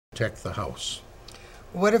protect the house.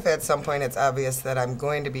 What if at some point it's obvious that I'm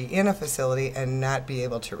going to be in a facility and not be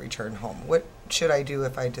able to return home? What should I do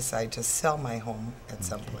if I decide to sell my home at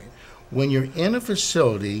some point? When you're in a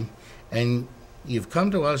facility and you've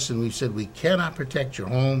come to us and we've said we cannot protect your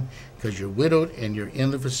home because you're widowed and you're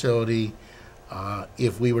in the facility,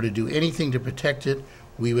 if we were to do anything to protect it,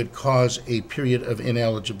 we would cause a period of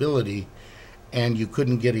ineligibility and you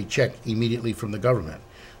couldn't get a check immediately from the government.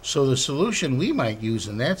 So the solution we might use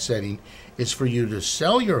in that setting is for you to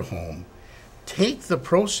sell your home, take the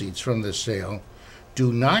proceeds from the sale,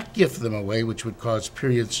 do not gift them away, which would cause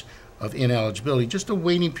periods of ineligibility, just a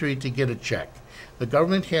waiting period to get a check. The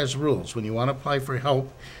government has rules. When you want to apply for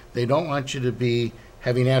help, they don't want you to be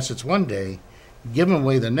having assets one day, give them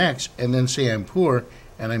away the next, and then say I'm poor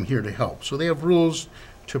and I'm here to help. So they have rules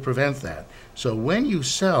to prevent that. So when you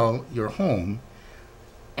sell your home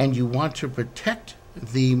and you want to protect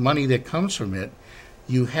the money that comes from it,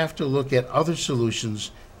 you have to look at other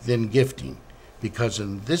solutions than gifting. Because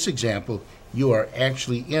in this example, you are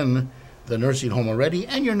actually in the nursing home already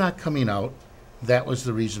and you're not coming out. That was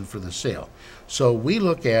the reason for the sale. So we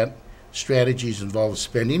look at strategies involve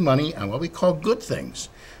spending money on what we call good things,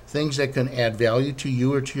 things that can add value to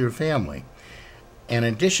you or to your family. And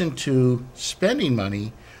in addition to spending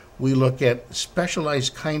money, we look at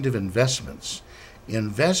specialized kind of investments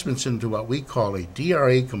into what we call a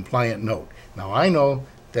DRA compliant note. Now I know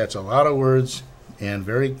that's a lot of words and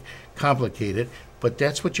very complicated, but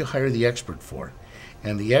that's what you hire the expert for.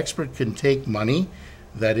 And the expert can take money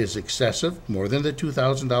that is excessive, more than the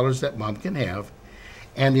 $2,000 that mom can have,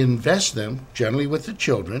 and invest them, generally with the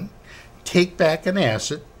children, take back an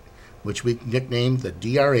asset, which we nicknamed the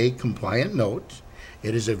DRA compliant note.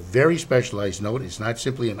 It is a very specialized note. It's not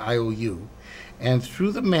simply an IOU. And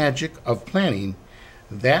through the magic of planning,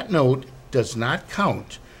 that note does not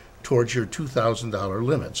count towards your $2,000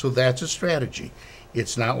 limit. So that's a strategy.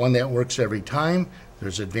 It's not one that works every time.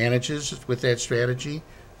 There's advantages with that strategy.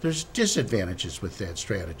 There's disadvantages with that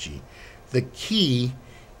strategy. The key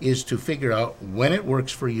is to figure out when it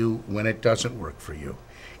works for you, when it doesn't work for you.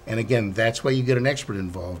 And again, that's why you get an expert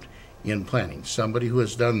involved in planning, somebody who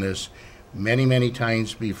has done this many, many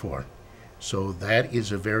times before. So that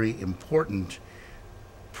is a very important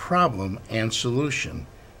problem and solution.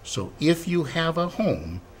 So if you have a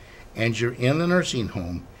home and you're in the nursing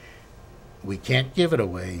home, we can't give it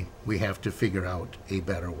away. We have to figure out a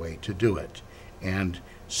better way to do it. And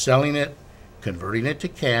selling it, converting it to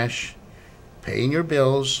cash, paying your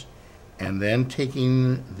bills, and then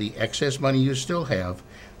taking the excess money you still have,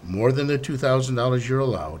 more than the $2,000 you're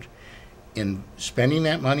allowed, in spending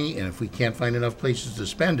that money, and if we can't find enough places to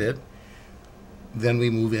spend it, then we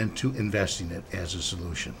move into investing it as a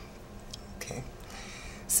solution. Okay.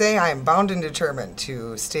 Say I am bound and determined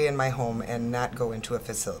to stay in my home and not go into a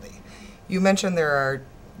facility. You mentioned there are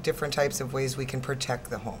different types of ways we can protect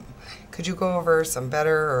the home. Could you go over some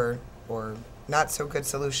better or not so good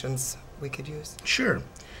solutions we could use? Sure.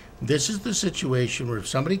 This is the situation where if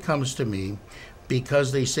somebody comes to me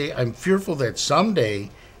because they say, I'm fearful that someday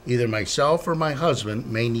either myself or my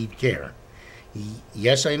husband may need care.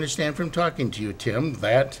 Yes, I understand from talking to you, Tim,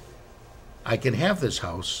 that I can have this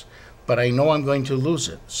house, but I know I'm going to lose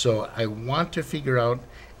it. So I want to figure out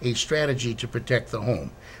a strategy to protect the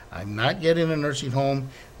home. I'm not yet in a nursing home.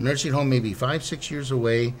 Nursing home may be 5-6 years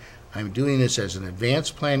away. I'm doing this as an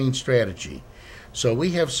advanced planning strategy. So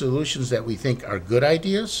we have solutions that we think are good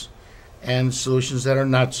ideas and solutions that are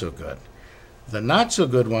not so good. The not so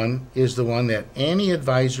good one is the one that any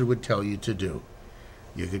advisor would tell you to do.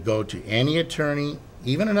 You could go to any attorney,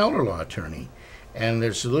 even an elder law attorney, and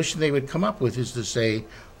the solution they would come up with is to say,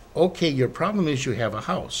 okay, your problem is you have a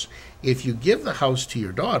house. If you give the house to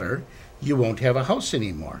your daughter, you won't have a house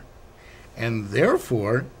anymore, and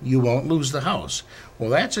therefore you won't lose the house. Well,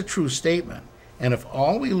 that's a true statement. And if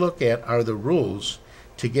all we look at are the rules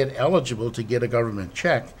to get eligible to get a government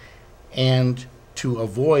check and to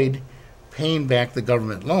avoid paying back the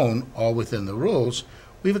government loan, all within the rules,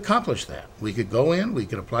 we've accomplished that. We could go in, we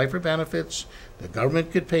could apply for benefits, the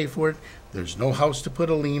government could pay for it, there's no house to put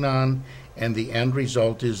a lien on, and the end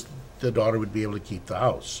result is the daughter would be able to keep the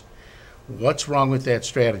house. What's wrong with that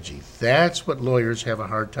strategy? That's what lawyers have a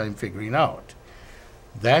hard time figuring out.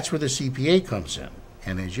 That's where the CPA comes in.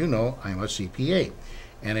 And as you know, I'm a CPA.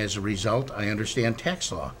 And as a result, I understand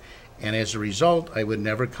tax law. And as a result, I would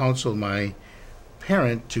never counsel my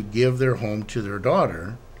parent to give their home to their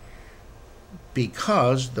daughter,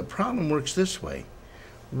 because the problem works this way.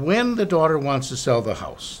 When the daughter wants to sell the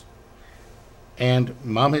house, and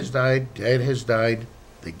mom has died, dad has died,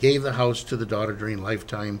 they gave the house to the daughter during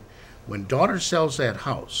lifetime. When daughter sells that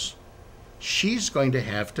house, she's going to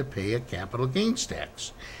have to pay a capital gains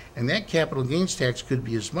tax. And that capital gains tax could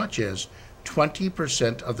be as much as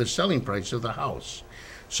 20% of the selling price of the house.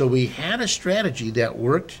 So we had a strategy that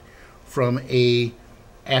worked from a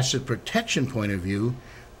asset protection point of view,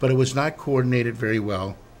 but it was not coordinated very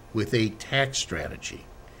well with a tax strategy.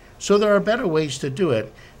 So there are better ways to do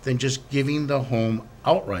it than just giving the home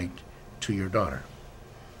outright to your daughter.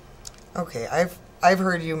 Okay, I've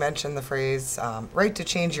heard you mention the phrase right to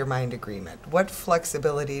change your mind agreement. What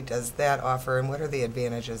flexibility does that offer, and what are the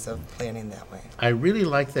advantages of planning that way? I really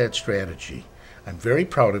like that strategy. I'm very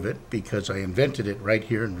proud of it because I invented it right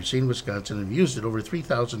here in Racine, Wisconsin, and used it over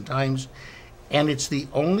 3,000 times. And it's the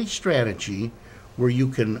only strategy where you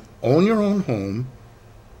can own your own home,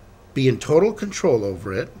 be in total control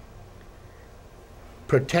over it,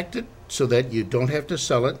 protect it so that you don't have to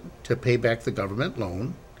sell it to pay back the government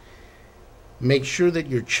loan, make sure that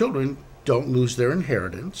your children don't lose their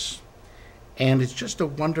inheritance, and it's just a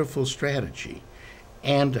wonderful strategy.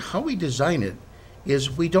 And how we design it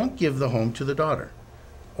is we don't give the home to the daughter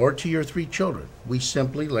or to your 3 children. We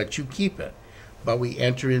simply let you keep it. But we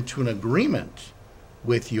enter into an agreement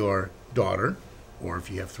with your daughter, or if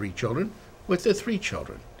you have 3 children, with the 3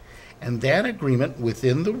 children. And that agreement,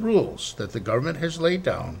 within the rules that the government has laid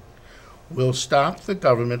down, will stop the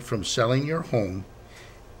government from selling your home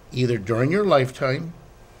either during your lifetime,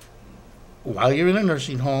 while you're in a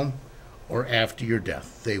nursing home, or after your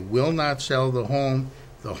death. They will not sell the home.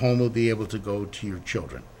 The home will be able to go to your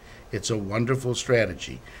children. It's a wonderful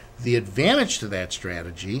strategy. The advantage to that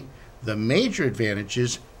strategy, the major advantage,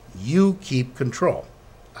 is you keep control.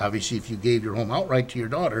 Obviously, if you gave your home outright to your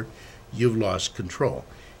daughter, you've lost control.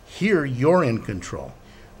 Here, you're in control.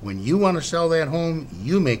 When you want to sell that home,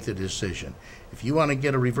 you make the decision. If you want to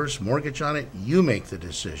get a reverse mortgage on it, you make the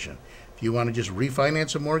decision. If you want to just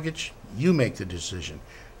refinance a mortgage, you make the decision.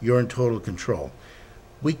 You're in total control.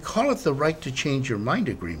 We call it the right to change your mind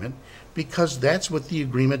agreement because that's what the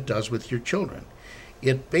agreement does with your children.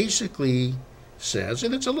 It basically says,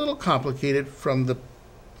 and it's a little complicated from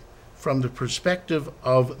the perspective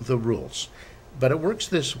of the rules, but it works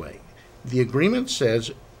this way. The agreement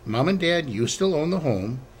says, Mom and Dad, you still own the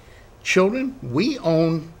home. Children, we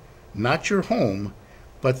own not your home,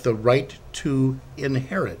 but the right to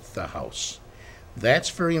inherit the house. That's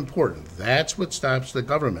very important. That's what stops the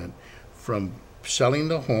government from selling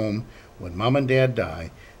the home when Mom and Dad die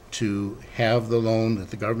to have the loan that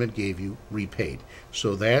the government gave you repaid.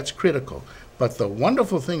 So that's critical. But the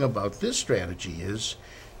wonderful thing about this strategy is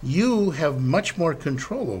you have much more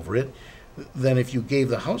control over it than if you gave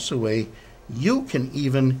the house away. You can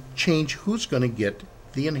even change who's going to get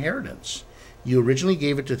the inheritance. You originally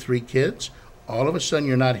gave it to 3 kids. All of a sudden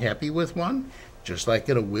you're not happy with one. Just like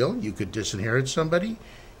in a will, you could disinherit somebody.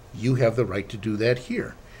 You have the right to do that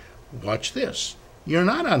here. Watch this. You're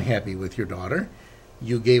not unhappy with your daughter.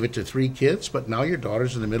 You gave it to 3 kids, but now your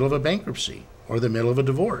daughter's in the middle of a bankruptcy or the middle of a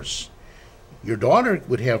divorce. Your daughter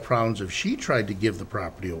would have problems if she tried to give the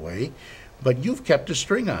property away, but you've kept a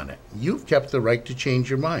string on it. You've kept the right to change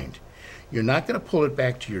your mind. You're not going to pull it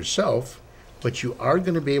back to yourself, but you are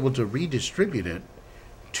going to be able to redistribute it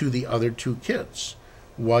to the other 2 kids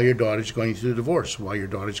while your daughter's going through the divorce, while your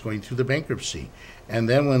daughter's going through the bankruptcy. And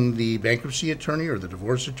then when the bankruptcy attorney or the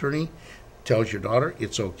divorce attorney tells your daughter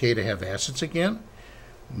it's okay to have assets again,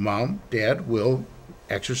 Mom, Dad will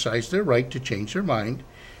exercise their right to change their mind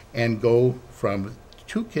and go from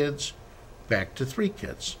 2 kids back to 3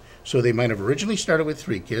 kids. So they might have originally started with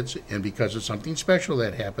 3 kids, and because of something special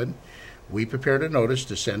that happened, we prepared a notice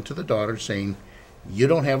to send to the daughter saying, you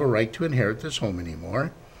don't have a right to inherit this home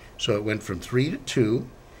anymore. So it went from 3 to 2,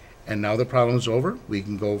 and now the problem's over. We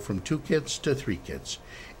can go from 2 kids to 3 kids.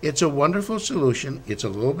 It's a wonderful solution. It's a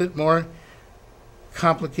little bit more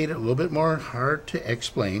complicated, a little bit more harder to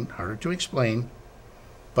explain,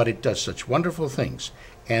 but it does such wonderful things.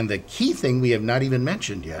 And the key thing we have not even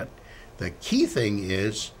mentioned yet, the key thing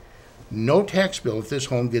is no tax bill if this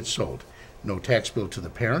home gets sold. No tax bill to the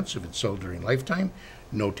parents if it's sold during lifetime.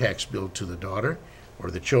 No tax bill to the daughter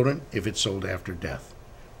or the children if it's sold after death.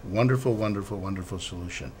 Wonderful, wonderful, wonderful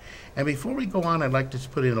solution. And before we go on, I'd like to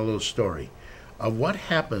put in a little story of what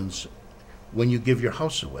happens when you give your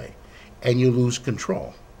house away and you lose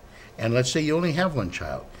control. And let's say you only have 1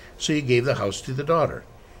 child, so you gave the house to the daughter.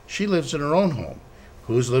 She lives in her own home.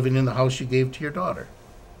 Who's living in the house you gave to your daughter?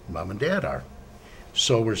 Mom and Dad are.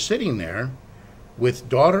 So we're sitting there with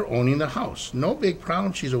daughter owning the house. No big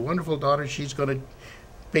problem. She's a wonderful daughter. She's going to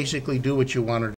basically do what you want her